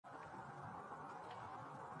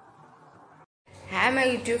Hi my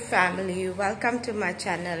YouTube family, welcome to my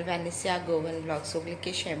channel Venicia Goan vlog. सगळी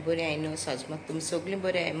कशी बरी आहे न्हू सजमत तुमी सगळी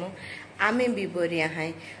बरी आहे मू आमी बी बरी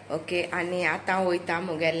आहाय ओके. आनी आतां वयता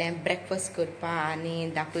मुगेलें ब्रेकफास्ट करपा आनी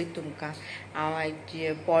दाखयता तुमकां हांव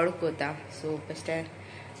आयज पोळ कोता सो बेश्टें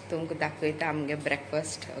तुमकां दाखयता आमगे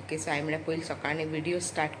ब्रेकफास्ट ओके. सो हांवें म्हळ्यार पयलीं सकाळीं व्हिडिओ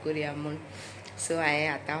स्टार्ट करुया म्हूण सो हांवें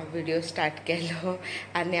आतां व्हिडिओ स्टार्ट केलो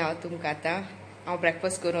आनी हांव तुमकां आतां हांव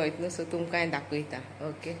ब्रेकफास्ट करूं वयता न्हू सो तुमकां हांवें दाखयता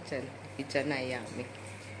ओके. चल किचन या आमी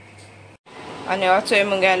आनी हो चोय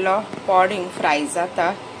मुगेलो पॉड हिंग फ्राय जाता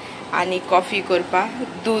आनी कॉफी करपा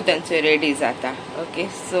दूद हांचो रेडी जाता ओके.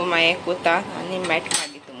 सो मागीर कोता आनी मेट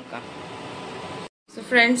मागीर तुमकां. सो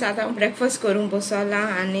फ्रेंड्स आतां ब्रेकफास्ट करूंक बसला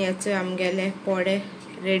आनी हाचो आमगेले पोडे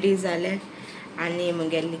रेडी जाले आनी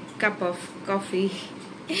मुगेली कप ऑफ कॉफी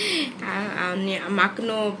आनी म्हाका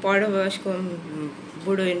न्हू पोड अशें करून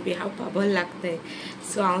बुडोवन बी खावपा बरें लागता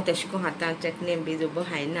सो हांव तेशें करून हातां चटणी बी जोबो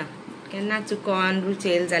खायना केन्ना चुकोन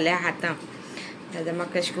रुचेल जाल्यार खाता नाजाल्यार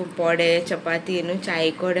म्हाका अशें करून पोडे चपाती न्हू चाये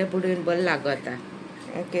कोडे बुडोवन बरें लागता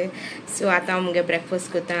ओके. सो आतां हांव मुगे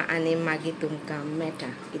ब्रेकफास्ट करता आनी मागीर तुमकां मेळटा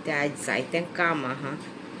कित्याक आयज जायतें काम आहा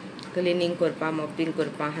क्लिनींग करपा मॉपिंग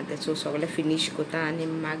करपा आहा तें सगळें फिनीश करता आनी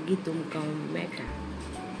मागीर तुमकां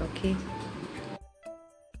मेळटा ओके.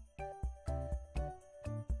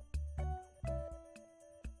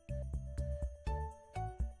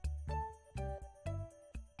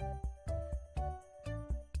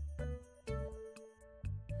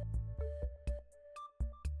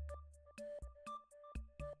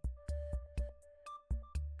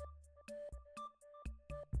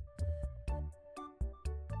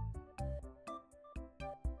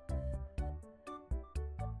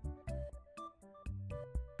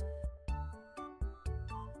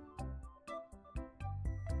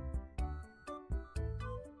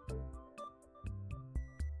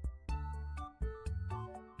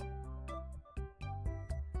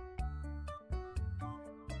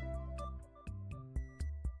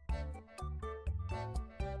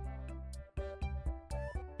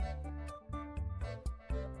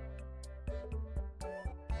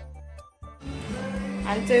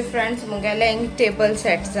 आमचे फ्रेंड्स मुगेले टेबल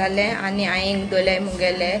सेट जाले आनी हांवें दोले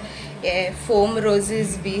मुगेले हे फोम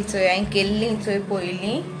रोजीस बी चोय हांवें केल्ली चोय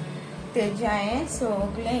पयलीं तेजे हांवें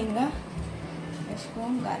सगळे हिंगा अशें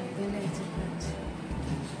करून घालतले.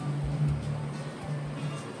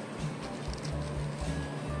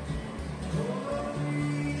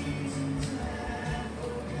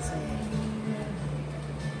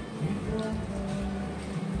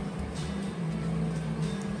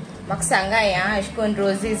 म्हाका सांगा या अशें करून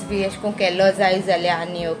रोजीस बी अशें करून केलो जाय जाल्यार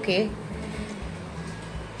आनी ओके.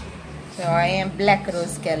 सो हांवें ब्लॅक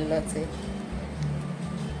रोज केल्लो चोय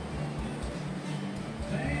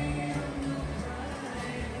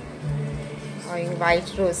हांवें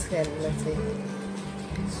व्हायट रोज केल्लो चोय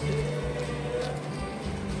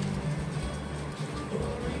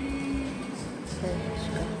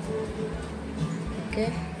ओके.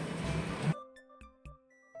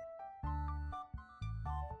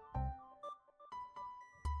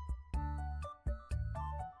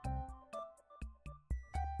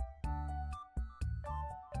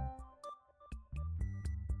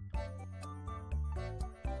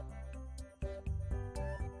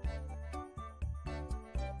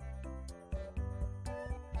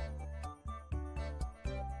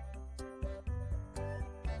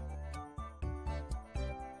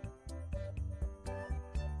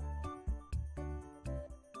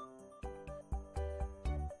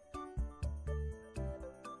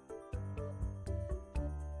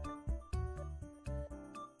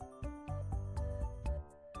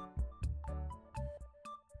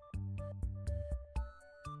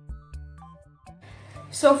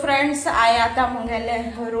 सो फ्रेंड्स हांवें आतां मुगेले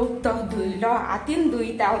रूप तो धुयलो हातीन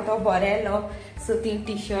धुयता हांव तो बरेलो. सो ती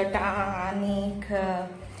टी शर्टां आनीक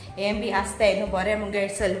हें बी आसताय न्हू बरें मुगे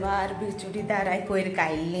सलवार बी चुडीदार हांवें पयर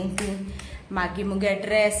घायल्लीं ती मागीर मुगे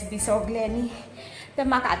ड्रेस बी सगळे न्ही ते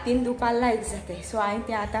म्हाका हातीन धुवपा लायक जाताय. सो हांवें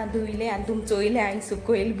तें आतां धुयलें आनी तुमी चोयलें हांवें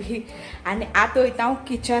सुकयलें बी आनी आतां वयता हांव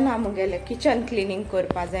किचना मुगेलें किचन क्लिनींग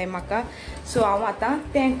करपा जाय म्हाका. सो हांव आतां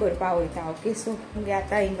तें करपा वयता ओके. सो मुगे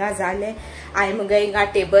आतां हिंगा जालें हांवें मुगे हिंगा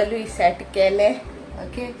टेबलूय सेट केलें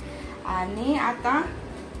ओके. आनी आतां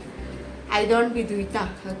आयदन बी धुयता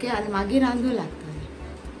ओके आनी मागीर रांदूं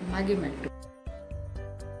लागता मागीर मेळटा.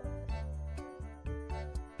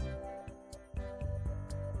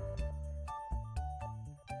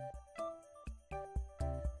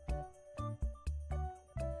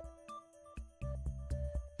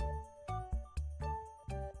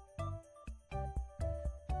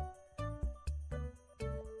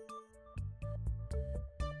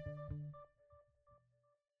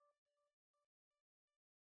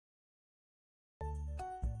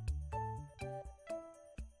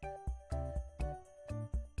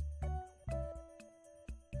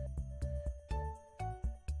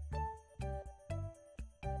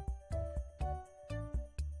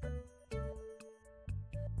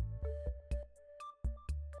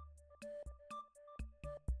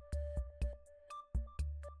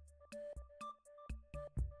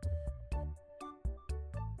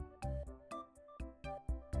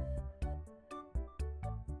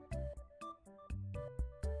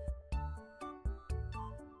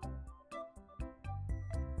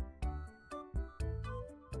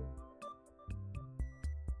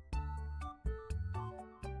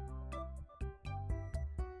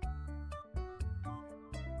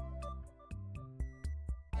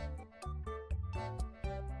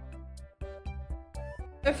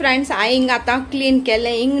 फ्रेंड्स हांव हिंग आतां क्लीन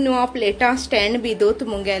केलें हिंग न्हू प्लेटां स्टँड बी दोत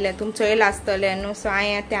मुगेलें तुमचो येयलो आसतलें न्हू सो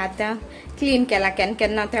हांवें तें आतां क्लीन केला केन्ना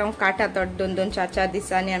केन्ना तें हांव काडटा तो 2-4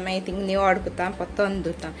 दिसांनी आनी मागीर थिंग निवड करता पोत्तोन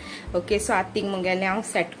धुता ओके सो आतां थिंग मुगेलें हांव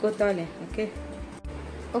सेट कोतोलें ओके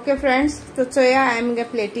ओके फ्रेंड्स तो चोया हांवें मुगे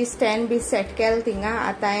प्लेटी स्टँड बी सेट केलें थिंगा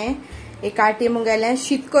आतां हांवें एक आटी मुगेलें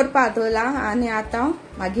शीत करपा दवरला आनी आतां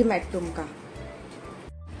मागीर मेळटा तुमकां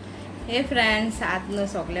हे फ्रेंड्स आज न्हू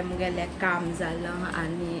सगळें मुगेलें काम जालां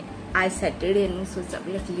आनी आज सॅटर्डे न्हू सो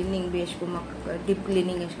सगळें क्लिनींग बी अशें करून म्हाका डीप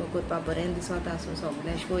क्लिनींग अशें करून करपा बरें दिसता सो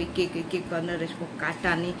सगळें अशें करून एक एक कॉर्नर अशें करून काडटा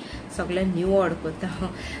आनी सगळें निवड करता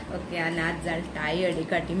ओके आनी आज जालें टायर्ड एक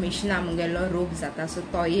फावटी मिशिना मुगेलो रोप जाता सो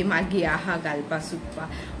तोय मागीर आहा घालपा सुकपा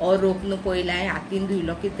हो रोप न्हू पयलीं हांवें हातीन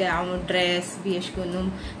धुयलो कितें हांव ड्रेस बी अशें करून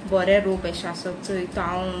बरें रोप अशें आसत चोय तो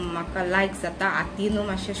हांव म्हाका लायक जाता हातीन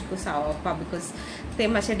मातशें अशें करून सावरपा बिकॉज ते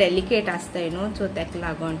मातशें डेलिकेट आसताय न्हू सो तेका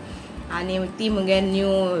लागून आनी ती मुगे न्यू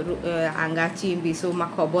आंगाची बी सो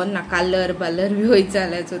म्हाका खबर ना कलर बलर बी वयत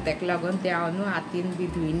जाल्यार सो तेका लागून ते हांव न्हू हातीन बी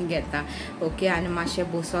धुयन घेता ओके आनी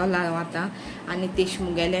मातशें बसोला हांव आतां आनी तेश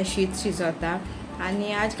मुगेलें शीत शिजोता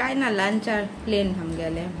आनी आज कांय ना लंचार प्लेन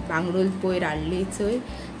आमगेलें बांगडूल पयर हाडली चोय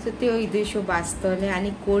सो त्यो इदेश्यो भाजतले आनी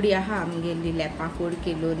कोडी आहा आमगेली लेपां कोड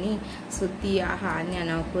केलो न्ही सो ती आहा आनी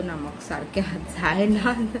हांव कोना म्हाका सारकें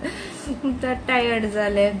जायना टायर्ड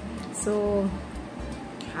जालें सो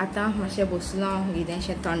आतां मातशें बसलो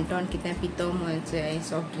इल्लेशें तणतण कितें पितो म्हणचें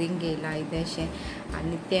सॉफ्ट ड्रिंक घेयला इल्लेशें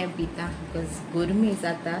आनी तें पिता बिकॉज गरमी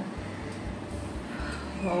जाता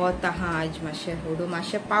वत आहा आज मातशें हळू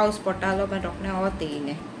मातशें पावस पडटालो पण रोखडें वत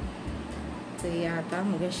येयलें चोय आतां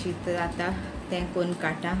मुगे शीत जाता तें करून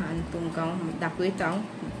काडटा आनी तुमकां हांव दाखयता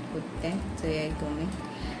हांव तें चोय तुमी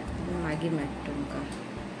मागीर मेळटा तुमकां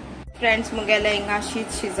फ्रेंड्स मुगेलें हिंगा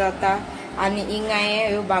शीत शिजोता आनी हिंगा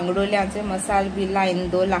हांवें बांगडोल्यांचे मसाल बी लायन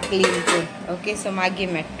दवरला क्लीन करून ओके सो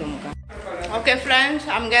मागीर मेळटा तुमकां ओके फ्रेंड्स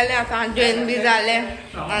आमगेलें आतां जेवन बी जालें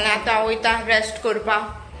आनी आतां वयता रेस्ट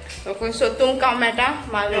करपाक ओके सो तुमकां मेळटा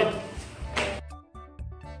मागीर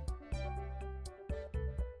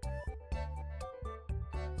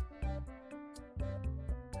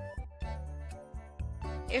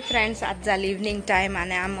ए फ्रेंड्स आज जाली इवनिंग टायम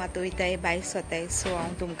आनी आम आतां वयताय भायर सोताय सो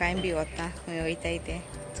हांव तुमकांय बी वता खंय वयताय तें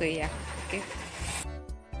चोया ओके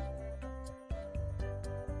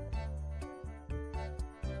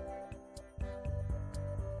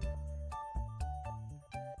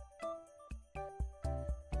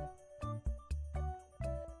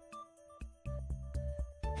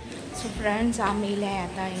सो फ्रेंड्स आमी येयले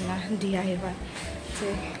आतां हिंगा DIY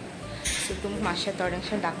सो तुमकां मातशें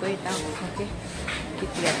थोडेंशें दाखयता ओके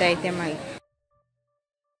कितें येताय तें मागीर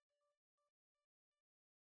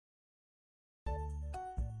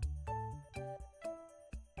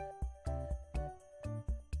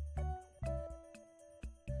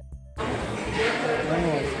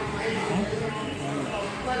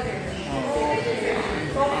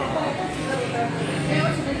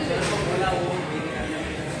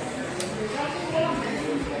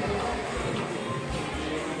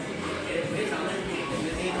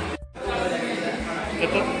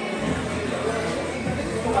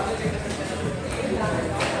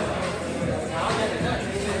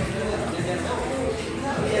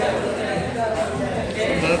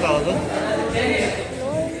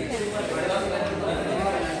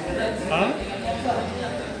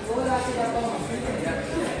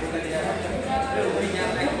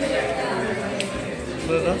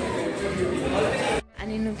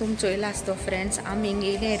आनी न्हू तुम चोयला आसतो फ्रेंड्स आमी हिंग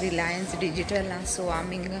येयले रिलायन्स डिजिटल सो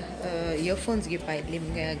आमी हिंग इयरफोन्स घेवपा येयल्ली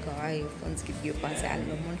मुगे गोवा इयरफोन्स कितें घेवपा जाय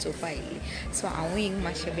आसलो म्हूण चोवपा येयल्ली सो हांव हिंग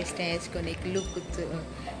मातशें बेश्टें एशें करून एक लूक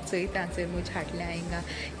चोयता चोय मुज हाडल्या हिंगा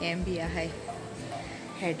हें बी आहाय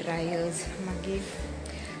हेअर ड्रायर्स मागीर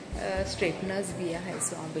स्ट्रेटनर्स बी आहाय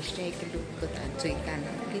सो हांव बेश्टें एक लूक करता चोयता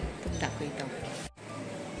मागीर तुमकां दाखयता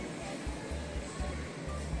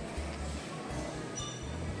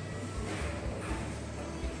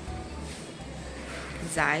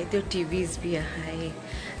जायत्यो टीव्हीज बी आहाय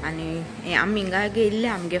आनी आमी हिंगा गेल्ले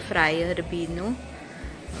आमगे फ्रायर बी न्हू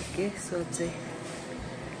ओके सो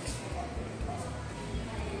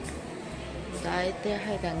जायते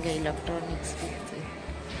आहाय तांगे इलेक्ट्रॉनिक्स बी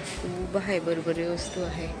खूब आहाय बऱ्यो बऱ्यो वस्तू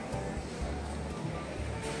आहाय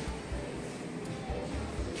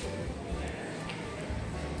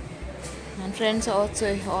आनी फ्रेंड्स हो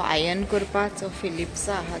चोय हो आयर्न करपाचो फिलिप्स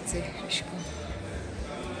आहा चोय अशें करून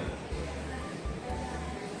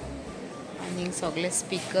आनी सगळे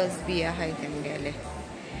स्पिकर्स बी आहाय तेंगेले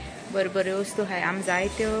बऱ्यो बऱ्यो वस्तू आहाय आमी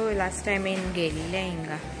जायत्यो लास्ट टायम गेल्ले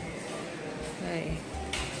हिंगा हय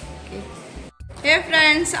ओके हे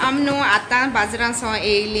फ्रेंड्स आम न्हू आतां बाजारांसो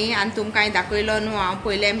येयली आनी तुमकां हांवें दाखयलो न्हू हांव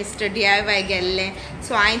पयलें मिस्टर DIY गेल्लें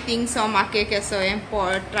सो हांवें थिंगसो म्हाका एक असो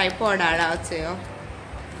ट्रायपॉड हाडचो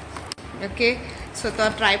ओके सो तो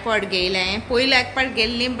ट्रायपॉड घेयलें पयलीं एक पाट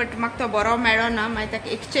गेल्ली बट म्हाका तो बरो मेळ्ळो ना मागीर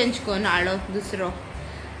ताका एक्सचेंज करून हाडलो दुसरो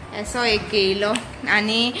असो एक घेयलो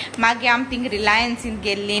आनी मागीर आमी थिंग रिलायन्सीन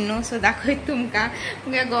गेल्ली न्हू सो दाखयत तुमकां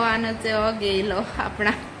मुगे गोवानाचो हो घेयलो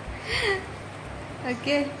आपणा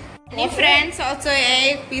ओके आनी फ्रेंड्स असो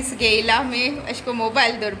एक पीस घेयला मी अशें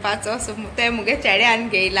मोबायल दवरपाचो सो ते मुगे चेड्यान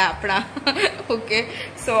घेयला आपणा ओके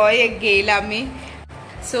सो हो एक घेयला मी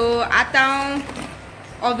सो आतां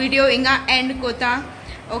हांव व्हिडिओ हिंगा एंड कोता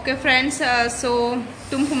ओके फ्रेंड्स सो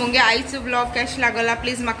तुमकां मुगे आयचो ब्लॉग कशें लागला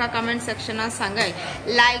प्लीज म्हाका कमेंट सेक्शनान सांगाय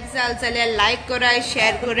लायक जाल जाल्यार लायक कराय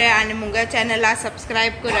शेअर कराय आनी मुगे चॅनला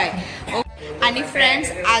सबस्क्रायब कराय आणि फ्रेंड्स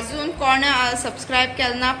अजून कोण सब्सक्राइब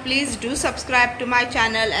केलं ना please do subscribe to my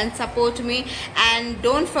channel and support me and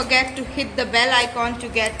don't forget to hit the bell icon to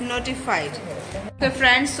get notified. Okay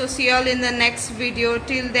friends, so see you all in the next video.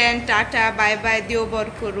 Till then, tata, bye bye, Dio Bor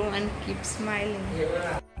Koru and keep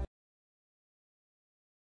smiling.